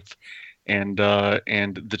Spaceship Earth and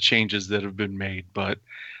the changes that have been made. But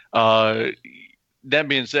that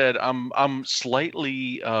being said, I'm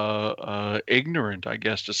slightly ignorant, I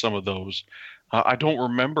guess, to some of those. I don't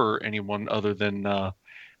remember anyone other than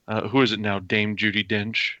who is it now? Dame Judi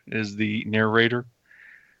Dench is the narrator,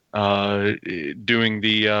 doing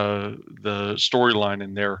the storyline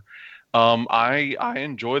in there. I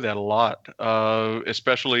enjoy that a lot.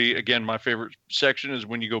 Especially, again, my favorite section is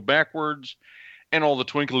when you go backwards, and all the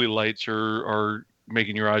twinkly lights are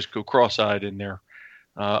making your eyes go cross-eyed in there.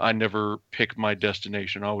 I never pick my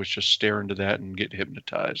destination. I always just stare into that and get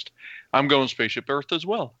hypnotized. I'm going Spaceship Earth as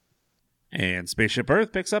well. And Spaceship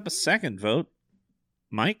Earth picks up a second vote.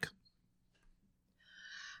 Mike?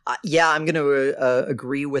 Yeah, I'm going to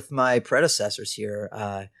agree with my predecessors here.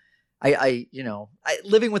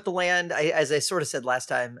 Living with the Land, as I sort of said last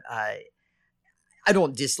time, I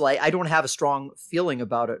don't have a strong feeling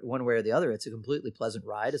about it one way or the other. It's a completely pleasant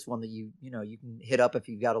ride. It's one that you can hit up if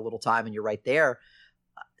you've got a little time and you're right there.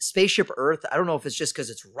 Spaceship Earth, I don't know if it's just because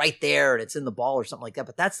it's right there and it's in the ball or something like that,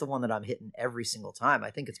 but that's the one that I'm hitting every single time.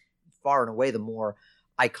 I think it's far and away the more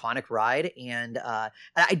iconic ride. And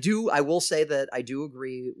I will say that I do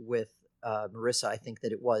agree with Marissa. I think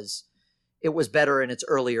that it was better in its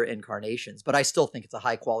earlier incarnations, but I still think it's a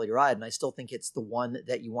high quality ride. And I still think it's the one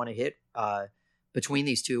that you want to hit between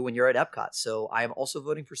these two when you're at Epcot. So I am also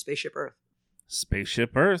voting for Spaceship Earth.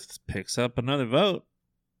 Spaceship Earth picks up another vote.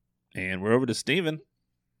 And we're over to Steven.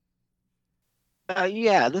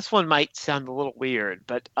 Yeah, this one might sound a little weird,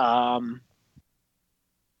 but I'm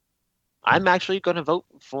actually going to vote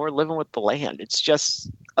for Living with the Land. It's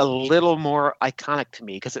just a little more iconic to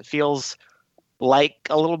me because it feels like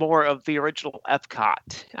a little more of the original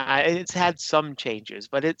Epcot. It's had some changes,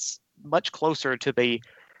 but it's much closer to the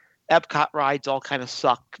Epcot rides all kind of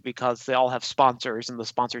suck because they all have sponsors, and the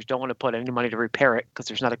sponsors don't want to put any money to repair it because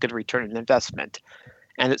there's not a good return on investment.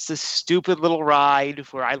 And it's this stupid little ride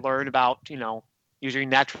where I learn about, using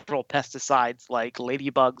natural pesticides like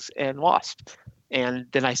ladybugs and wasps. And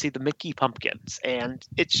then I see the Mickey pumpkins. And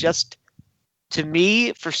it's just, to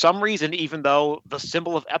me, for some reason, even though the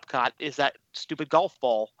symbol of Epcot is that stupid golf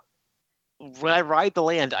ball, when I ride the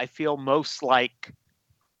land, I feel most like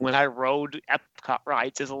when I rode Epcot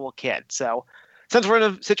rides as a little kid. So since we're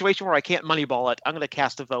in a situation where I can't moneyball it, I'm going to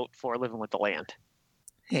cast a vote for Living with the Land.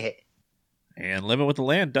 And Living with the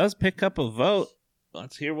Land does pick up a vote.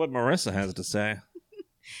 Let's hear what Marissa has to say.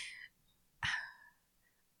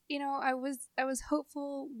 I was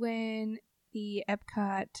hopeful when the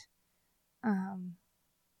Epcot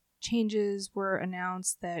changes were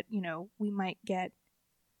announced that, we might get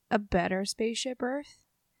a better Spaceship Earth.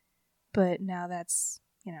 But now that's,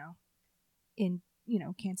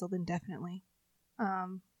 canceled indefinitely.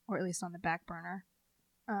 Or at least on the back burner.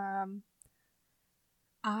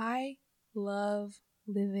 I love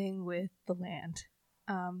Living with the Land.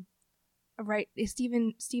 Right,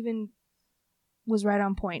 Steven was right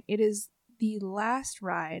on point. It is the last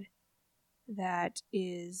ride that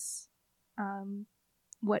is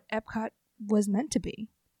what Epcot was meant to be.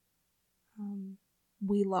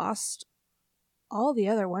 We lost all the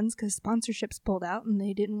other ones because sponsorships pulled out and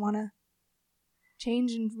they didn't want to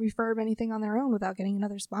change and refurb anything on their own without getting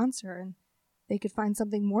another sponsor, and they could find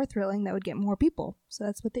something more thrilling that would get more people. So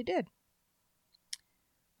that's what they did.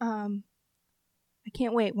 I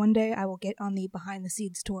can't wait. One day I will get on the Behind the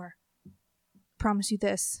Scenes tour. Promise you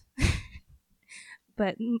this.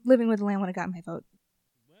 But Living with the Land would have got my vote.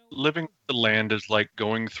 Living with the Land is like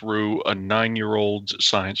going through a 9-year-old's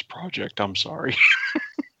science project. I'm sorry.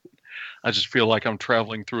 I just feel like I'm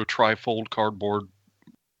traveling through a trifold cardboard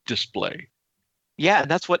display. Yeah,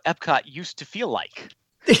 and that's what Epcot used to feel like.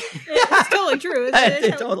 It's totally true.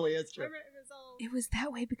 It totally is true. It was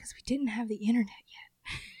that way because we didn't have the internet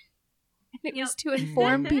yet. And it was to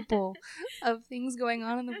inform people of things going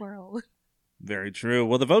on in the world. Very true.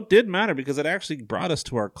 Well, the vote did matter because it actually brought us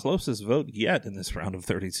to our closest vote yet in this round of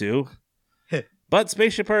 32. But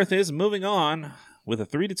Spaceship Earth is moving on with a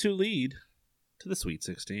 3-2 lead to the Sweet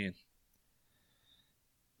 16.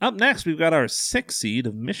 Up next, we've got our 6th seed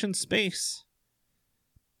of Mission Space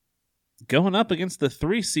going up against the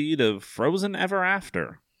 3 seed of Frozen Ever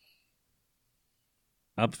After.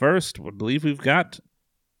 Up first, I believe we've got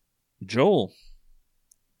Joel.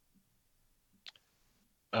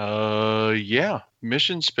 Yeah,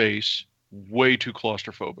 Mission Space, way too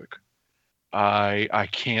claustrophobic. I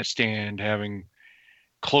can't stand having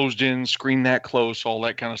closed in, screen that close, all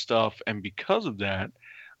that kind of stuff. And because of that,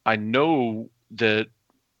 I know that,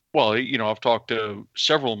 well, I've talked to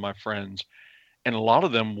several of my friends, and a lot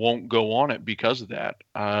of them won't go on it because of that.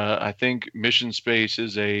 I think Mission Space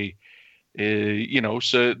is so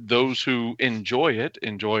those who enjoy it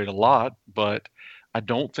a lot, but I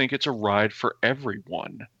don't think it's a ride for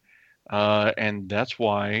everyone. And that's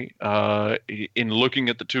why, in looking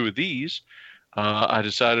at the two of these, I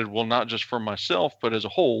decided, well, not just for myself, but as a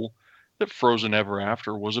whole, that Frozen Ever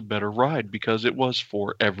After was a better ride because it was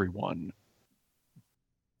for everyone.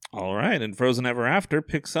 All right, and Frozen Ever After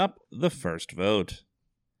picks up the first vote.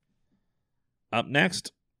 Up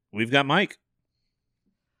next, we've got Mike.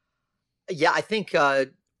 Yeah, I think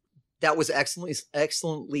that was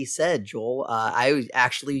excellently said, Joel. I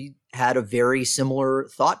actually had a very similar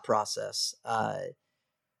thought process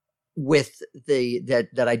with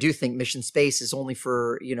that I do think Mission Space is only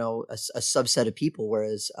for a subset of people,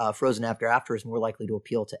 whereas Frozen After is more likely to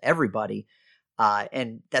appeal to everybody.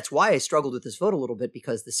 And that's why I struggled with this vote a little bit,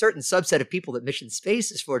 because the certain subset of people that Mission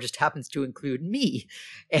Space is for just happens to include me.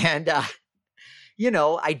 And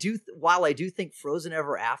while I do think Frozen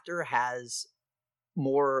Ever After has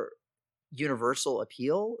more universal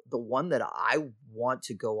appeal, the one that I want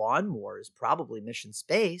to go on more is probably Mission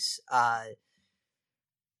Space.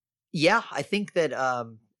 Yeah, I think that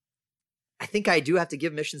I think I do have to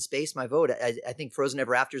give Mission Space my vote. I think Frozen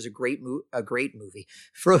Ever After is a great movie.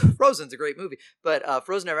 Frozen's a great movie, but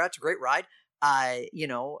Frozen Ever After is a great ride.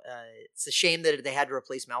 It's a shame that they had to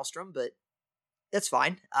replace Maelstrom, but that's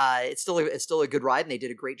fine. It's still a good ride, and they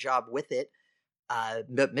did a great job with it.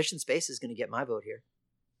 But Mission Space is going to get my vote here.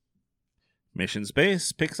 Mission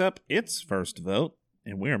Space picks up its first vote,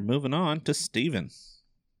 and we are moving on to Steven.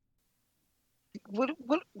 What?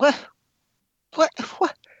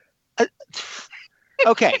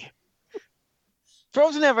 Okay.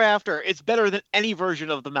 Frozen Ever After, it's better than any version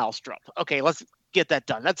of the Maelstrom. Okay, let's get that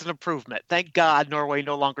done. That's an improvement. Thank God Norway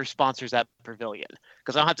no longer sponsors that pavilion,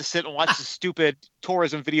 because I don't have to sit and watch the stupid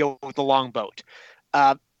tourism video with the longboat.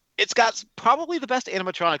 It's got probably the best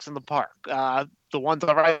animatronics in the park. The ones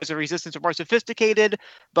on Rise of Resistance are more sophisticated,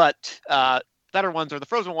 but better ones are the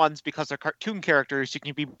Frozen ones, because they're cartoon characters. You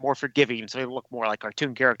can be more forgiving, so they look more like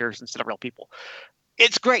cartoon characters instead of real people.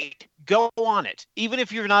 It's great. Go on it. Even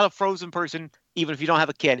if you're not a Frozen person, even if you don't have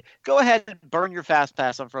a kid, go ahead and burn your fast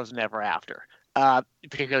pass on Frozen Ever After.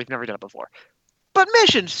 Particularly if you've never done it before. But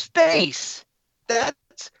Mission Space,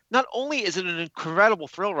 that's not only is it an incredible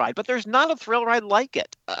thrill ride, but there's not a thrill ride like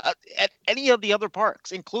it at any of the other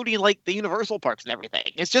parks, including like the Universal parks and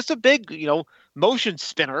everything. It's just a big, motion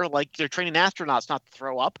spinner, like they're training astronauts not to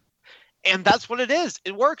throw up. And that's what it is.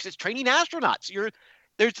 It works. It's training astronauts.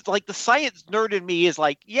 There's like the science nerd in me is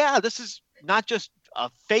like, yeah, this is not just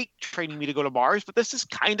a fake training me to go to Mars, but this is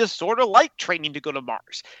kind of sort of like training to go to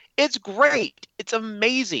Mars. It's great. It's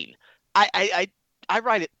amazing. I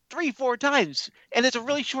ride it 3-4 times, and it's a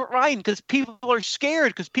really short ride because people are scared,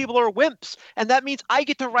 because people are wimps, and that means I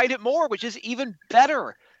get to ride it more, which is even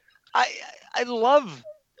better. I love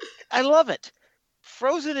it.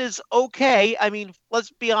 Frozen is okay. I mean,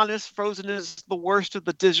 let's be honest, Frozen is the worst of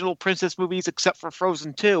the Disney princess movies except for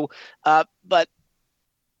Frozen 2. But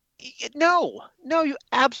no, you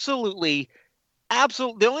absolutely.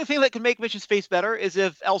 The only thing that can make Mission Space better is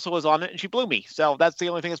if Elsa was on it and she blew me. So that's the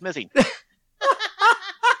only thing that's missing.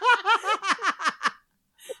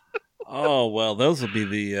 Oh, well, those will be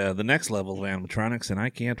the next level of animatronics, and I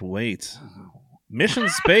can't wait. Mission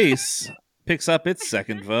Space picks up its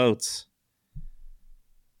second vote.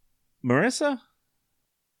 Marissa?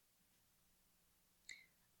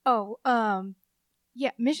 Oh, yeah,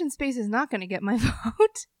 Mission Space is not going to get my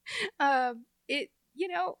vote.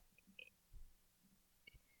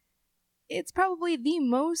 It's probably the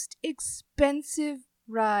most expensive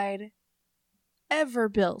ride ever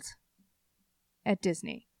built at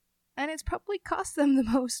Disney. And it's probably cost them the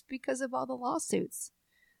most because of all the lawsuits.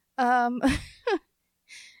 And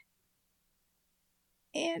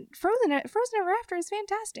Frozen Ever After is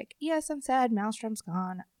fantastic. Yes, I'm sad Maelstrom's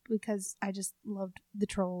gone, because I just loved the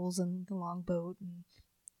trolls and the longboat and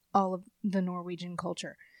all of the Norwegian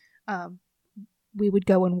culture. We would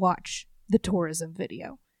go and watch the tourism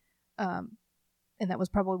video. And that was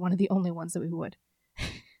probably one of the only ones that we would.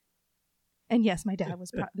 And yes, my dad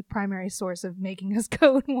was the primary source of making us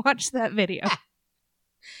go and watch that video.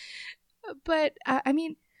 But, I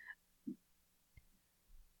mean,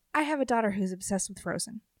 I have a daughter who's obsessed with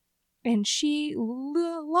Frozen. And she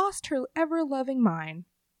lost her ever-loving mind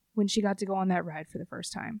when she got to go on that ride for the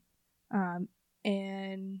first time.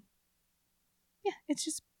 And yeah, it's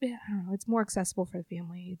just, I don't know, it's more accessible for the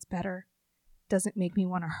family. It's better. Doesn't make me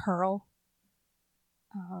want to hurl.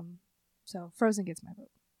 So Frozen gets my vote.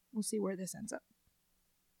 We'll see where this ends up.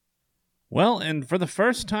 Well, and for the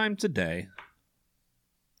first time today,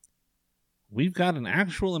 we've got an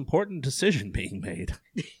actual important decision being made.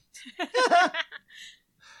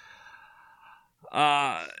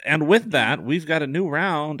 And with that, we've got a new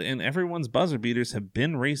round, and everyone's buzzer beaters have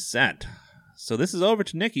been reset. So this is over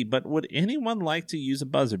to Nikki, but would anyone like to use a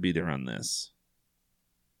buzzer beater on this?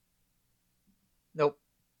 Nope.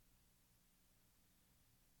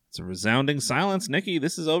 It's a resounding silence. Nikki,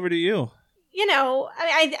 this is over to you. You know,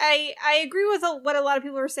 I agree with what a lot of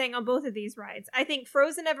people are saying on both of these rides. I think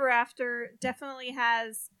Frozen Ever After definitely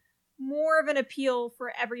has more of an appeal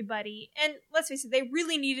for everybody. And let's face it, they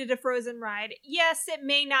really needed a Frozen ride. Yes, it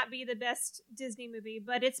may not be the best Disney movie,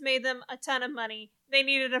 but it's made them a ton of money. They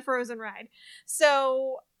needed a Frozen ride.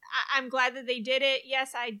 So I'm glad that they did it.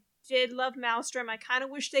 Yes, I did love Maelstrom. I kind of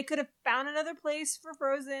wish they could have found another place for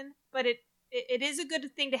Frozen, but it is a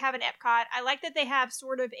good thing to have an Epcot. I like that they have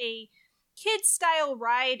sort of a kids style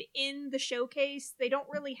ride in the showcase. They don't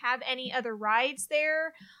really have any other rides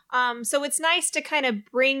there. So it's nice to kind of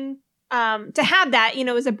bring to have that, you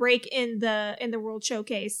know, as a break in the World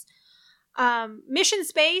Showcase. Mission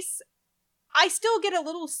Space, I still get a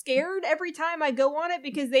little scared every time I go on it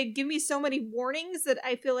because they give me so many warnings that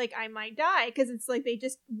I feel like I might die, because it's like they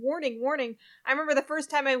just warning. I remember the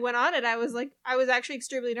first time I went on it, I was actually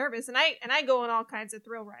extremely nervous, and I go on all kinds of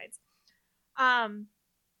thrill rides.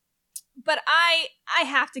 But I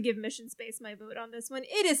have to give Mission Space my vote on this one.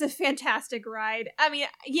 It is a fantastic ride. I mean,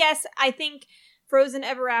 yes, I think Frozen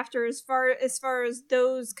Ever After, as far as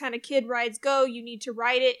those kind of kid rides go, you need to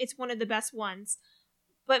ride it. It's one of the best ones.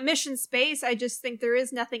 But Mission Space, I just think there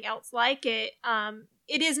is nothing else like it.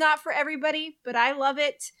 It is not for everybody, but I love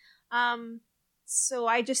it. So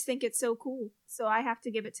I just think it's so cool. So I have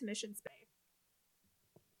to give it to Mission Space.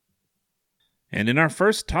 And in our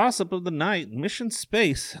first toss-up of the night, Mission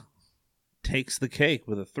Space takes the cake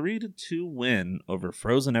with a 3-2 win over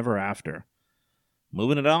Frozen Ever After.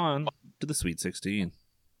 Moving it on to the Sweet 16.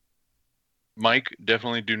 Mike,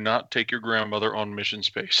 definitely do not take your grandmother on Mission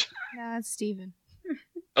Space. Nah, it's Steven.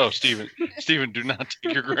 Oh, Steven. Steven, do not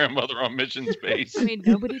take your grandmother on Mission Space. I mean,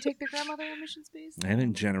 nobody take their grandmother on Mission Space? I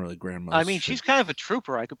think generally grandmothers I mean, should. she's kind of a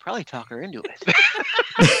trooper. I could probably talk her into it.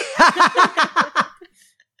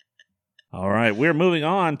 All right, we're moving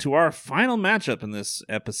on to our final matchup in this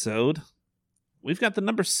episode. We've got the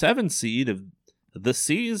number 7 seed of The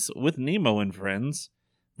Seas with Nemo and Friends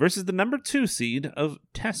versus the number 2 seed of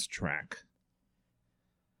Test Track.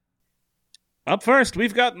 Up first,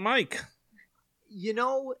 we've got Mike. You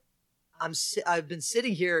know, I've been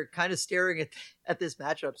sitting here kind of staring at this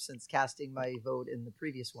matchup since casting my vote in the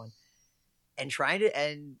previous one, and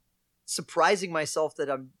surprising myself that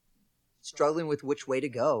I'm struggling with which way to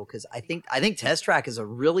go, because I think Test Track is a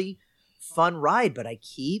really fun ride, but I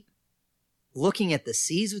keep looking at The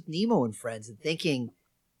Seas with Nemo and Friends and thinking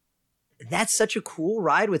that's such a cool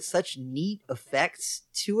ride with such neat effects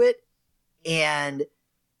to it. And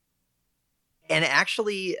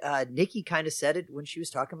actually, Nikki kind of said it when she was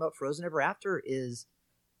talking about Frozen Ever After, is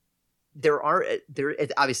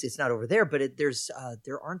obviously it's not over there, but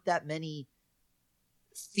there aren't that many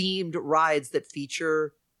themed rides that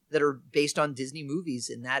are based on Disney movies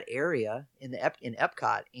in that area in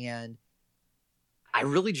Epcot. And I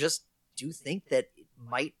really just do think that it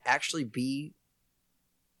might actually be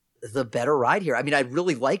the better ride here. I mean, I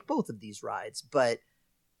really like both of these rides, but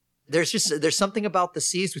there's something about The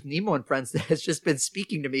Seas with Nemo and Friends that has just been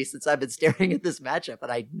speaking to me since I've been staring at this matchup,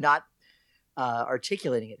 and I'm not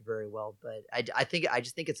articulating it very well. But I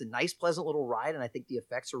just think it's a nice, pleasant little ride, and I think the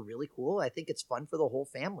effects are really cool. I think it's fun for the whole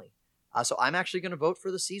family. So I'm actually going to vote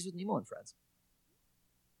for The Seas with Nemo and Friends.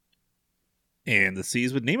 And The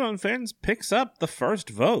Seas with Nemo and Friends picks up the first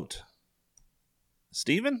vote.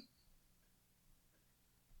 Steven?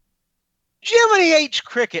 Jiminy H.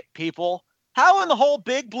 Cricket, people. How in the whole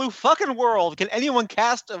big blue fucking world can anyone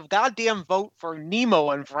cast a goddamn vote for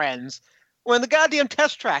Nemo and Friends when the goddamn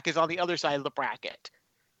Test Track is on the other side of the bracket?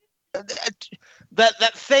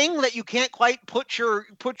 That thing that you can't quite put your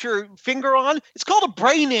finger on, it's called a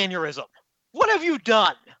brain aneurysm. What have you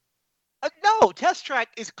done? No, Test Track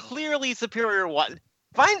is clearly superior one.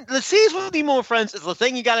 Find The Seas with Nemo and Friends is the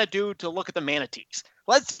thing you gotta do to look at the manatees.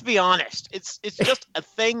 Let's be honest. It's just a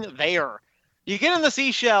thing there. You get in the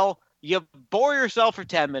seashell, You bore yourself for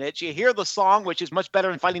 10 minutes, you hear the song, which is much better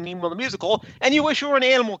than Finding Nemo the musical, and you wish you were in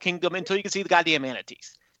Animal Kingdom until you can see the goddamn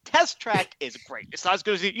manatees. Test Track is great. It's not as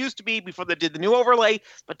good as it used to be before they did the new overlay,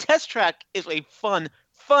 but Test Track is a fun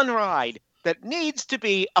ride that needs to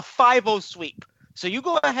be a 5-0 sweep. So you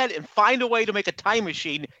go ahead and find a way to make a time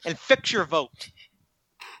machine and fix your vote.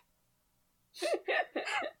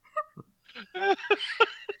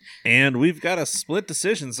 And we've got a split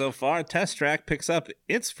decision so far. Test Track picks up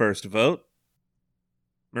its first vote.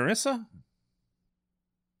 Marissa?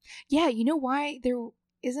 Yeah, you know why there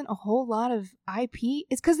isn't a whole lot of IP?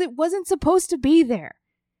 It's because it wasn't supposed to be there.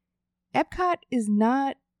 Epcot was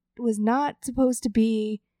not supposed to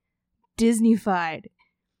be Disney-fied.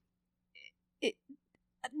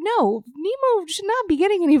 No, Nemo should not be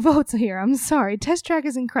getting any votes here. I'm sorry. Test Track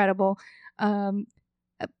is incredible.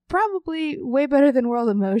 Probably way better than World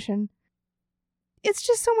of Motion. It's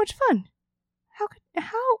just so much fun.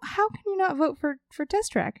 How can you not vote for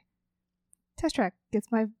Test Track? Test Track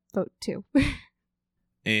gets my vote too.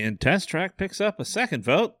 And Test Track picks up a second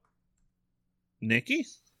vote. Nikki?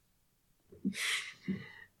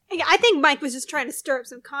 I think Mike was just trying to stir up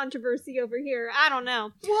some controversy over here. I don't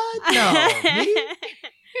know. What? No. Me?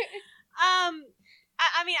 I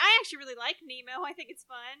mean, I actually really like Nemo. I think it's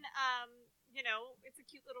fun. It's a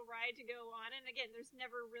cute little ride to go on. And again, there's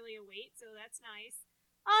never really a wait, so that's nice.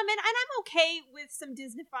 And I'm okay with some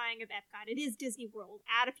Disneyfying of Epcot. It is Disney World.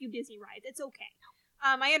 Add a few Disney rides. It's okay.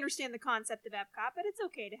 I understand the concept of Epcot, but it's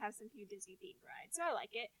okay to have some few Disney-themed rides, so I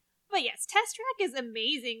like it. But yes, Test Track is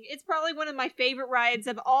amazing. It's probably one of my favorite rides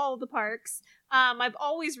of all the parks. I've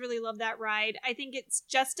always really loved that ride. I think it's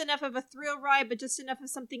just enough of a thrill ride, but just enough of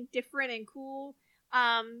something different and cool.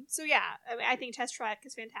 So yeah, I think Test Track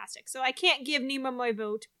is fantastic. So I can't give Nemo my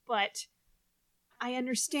vote, but I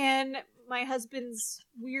understand my husband's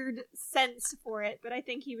weird sense for it, but I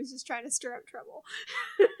think he was just trying to stir up trouble.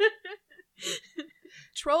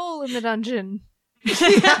 Troll in the dungeon.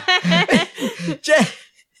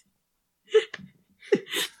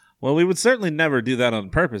 Well, we would certainly never do that on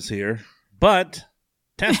purpose here, but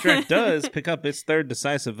Test Track does pick up its third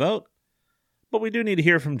decisive vote, but we do need to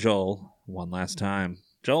hear from Joel one last time.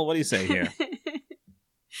 Joel, what do you say here?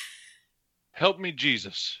 Help me,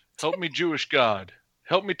 Jesus. Help me, Jewish God.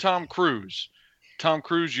 Help me, Tom Cruise. Tom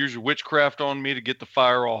Cruise, use your witchcraft on me to get the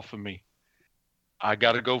fire off of me. I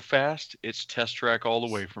gotta go fast. It's Test Track all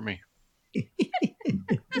the way for me.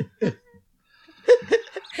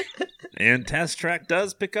 And Test Track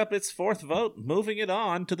does pick up its fourth vote, moving it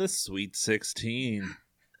on to the Sweet 16.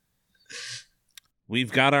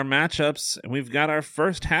 We've got our matchups, and we've got our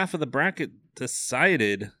first half of the bracket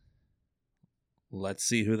decided. Let's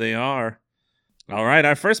see who they are. All right,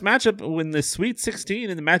 our first matchup in the Sweet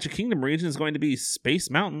 16 in the Magic Kingdom region is going to be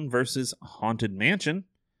Space Mountain versus Haunted Mansion.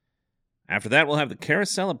 After that, we'll have the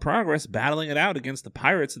Carousel of Progress battling it out against the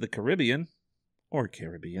Pirates of the Caribbean, or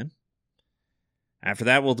Caribbean. After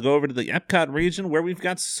that, we'll go over to the Epcot region where we've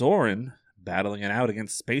got Soarin' battling it out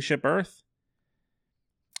against Spaceship Earth.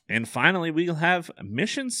 And finally, we'll have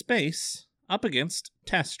Mission Space up against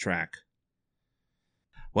Test Track.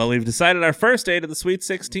 Well, we've decided our first date of the Sweet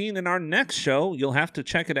 16. In our next show, you'll have to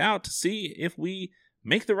check it out to see if we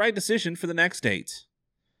make the right decision for the next date.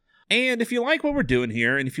 And if you like what we're doing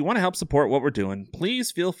here, and if you want to help support what we're doing,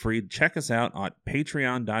 please feel free to check us out at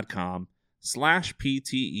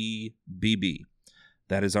patreon.com/PTEBB.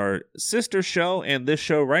 That is our sister show, and this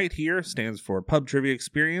show right here stands for Pub Trivia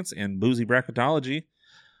Experience and Boozy Bracketology.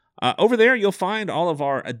 Over there, you'll find all of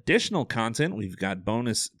our additional content. We've got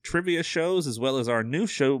bonus trivia shows, as well as our new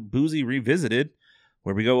show, Boozy Revisited,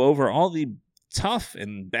 where we go over all the tough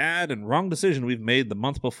and bad and wrong decision we've made the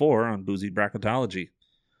month before on Boozy Bracketology.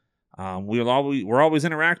 We're always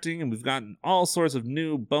interacting, and we've gotten all sorts of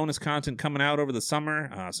new bonus content coming out over the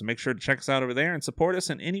summer, so make sure to check us out over there and support us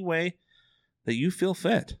in any way that you feel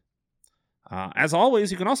fit. As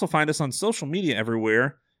always, you can also find us on social media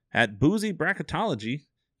everywhere at Boozy Bracketology,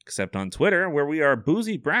 except on Twitter, where we are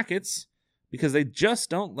Boozy Brackets, because they just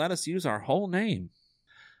don't let us use our whole name.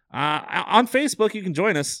 On Facebook, you can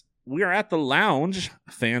join us. We are at The Lounge,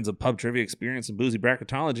 fans of Pub Trivia Experience and Boozy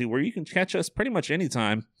Bracketology, where you can catch us pretty much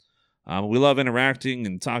anytime. We love interacting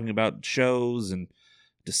and talking about shows and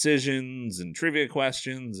decisions and trivia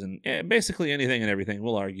questions and basically anything and everything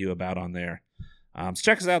we'll argue about on there. So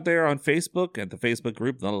check us out there on Facebook at the Facebook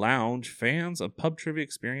group The Lounge, fans of Pub Trivia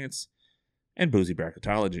Experience and Boozy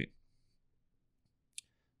Bracketology.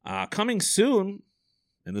 Coming soon,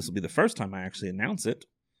 and this will be the first time I actually announce it,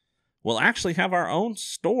 we'll actually have our own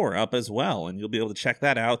store up as well, and you'll be able to check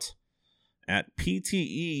that out at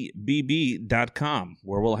ptebb.com,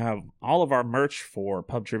 where we'll have all of our merch for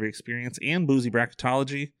Pub Trivia Experience and Boozy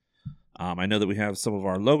Bracketology. I know that we have some of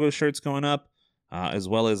our logo shirts going up, as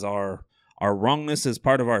well as our wrongness as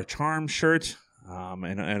part of our charm shirt,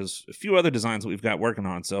 and as a few other designs that we've got working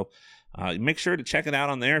on. So make sure to check it out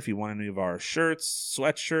on there if you want any of our shirts,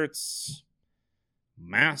 sweatshirts,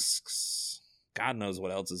 masks. God knows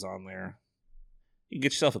what else is on there. You can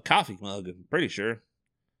get yourself a coffee mug, I'm pretty sure.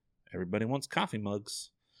 Everybody wants coffee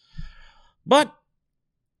mugs. But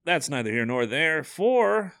that's neither here nor there.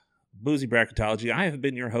 For Boozy Bracketology, I have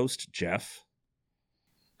been your host, Jeff.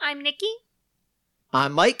 I'm Nikki.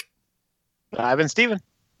 I'm Mike. I've been Steven.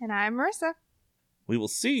 And I'm Marissa. We will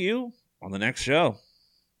see you on the next show.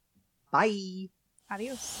 Bye.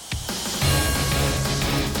 Adios.